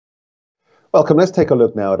Welcome. Let's take a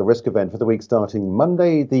look now at a risk event for the week starting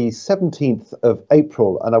Monday, the 17th of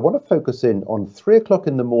April. And I want to focus in on 3 o'clock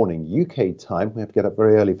in the morning, UK time. We have to get up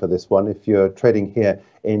very early for this one if you're trading here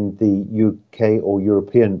in the UK or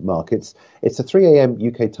European markets. It's a 3 a.m.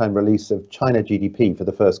 UK time release of China GDP for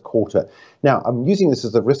the first quarter. Now, I'm using this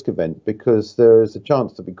as a risk event because there is a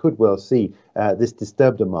chance that we could well see this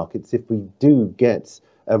disturb the markets if we do get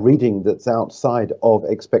a reading that's outside of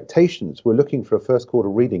expectations. We're looking for a first quarter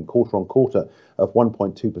reading, quarter on quarter, of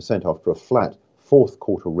 1.2% after a flat fourth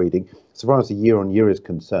quarter reading. So far as the year on year is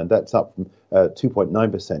concerned, that's up from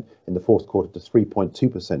 2.9% in the fourth quarter to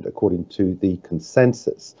 3.2%, according to the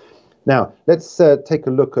consensus. Now, let's take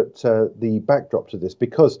a look at the backdrop to this,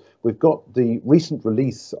 because we've got the recent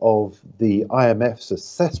release of the IMF's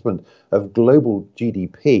assessment of global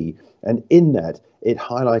GDP, and in that, it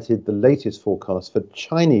highlighted the latest forecast for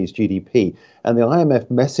Chinese GDP. And the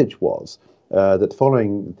IMF message was that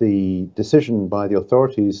following the decision by the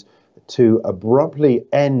authorities to abruptly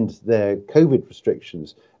end their COVID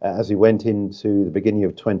restrictions as we went into the beginning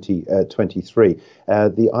of 2023,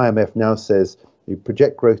 the IMF now says we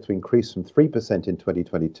project growth to increase from 3% in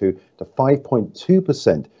 2022 to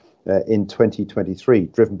 5.2% in 2023,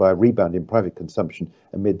 driven by a rebound in private consumption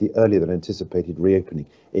amid the earlier than anticipated reopening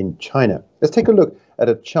in China. Let's take a look at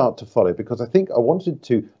a chart to follow, because I think I wanted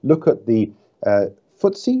to look at the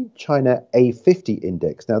FTSE China A50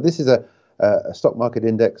 index. Now, this is a stock market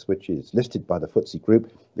index which is listed by the FTSE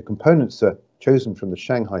Group. The components are chosen from the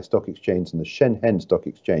Shanghai Stock Exchange and the Shenzhen Stock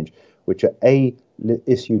Exchange, which are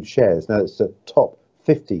A-issued shares. Now, it's the top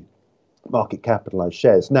 50 market capitalized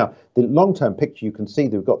shares. Now, the long-term picture, you can see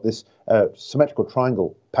that we've got this symmetrical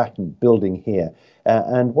triangle pattern building here.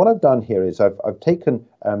 And what I've done here is I've taken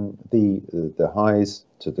the highs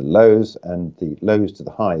to the lows and the lows to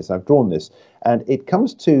the highs. I've drawn this, and it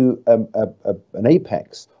comes to an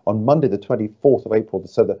apex on Monday, the 24th of April,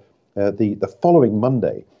 so the following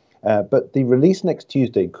Monday. But the release next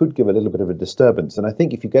Tuesday could give a little bit of a disturbance. And I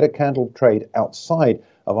think if you get a candle trade outside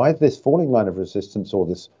of either this falling line of resistance or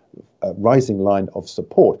this rising line of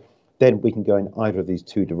support, then we can go in either of these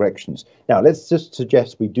two directions. Now, let's just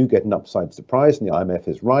suggest we do get an upside surprise and the IMF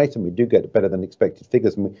is right and we do get better than expected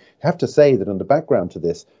figures. And we have to say that on the background to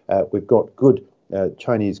this, we've got good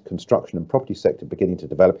Chinese construction and property sector beginning to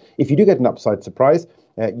develop. If you do get an upside surprise,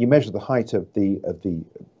 you measure the height of the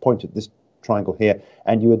point at this triangle here,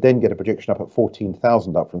 and you would then get a projection up at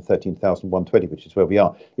 14,000, up from 13,120, which is where we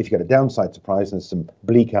are. If you get a downside surprise and some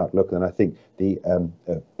bleak outlook, then I think the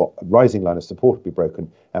rising line of support will be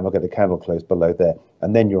broken, and we'll get a candle close below there,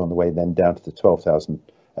 and then you're on the way then down to the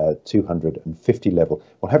 12,250 level.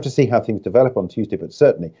 We'll have to see how things develop on Tuesday, but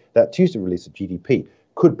certainly that Tuesday release of GDP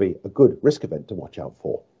could be a good risk event to watch out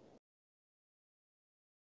for.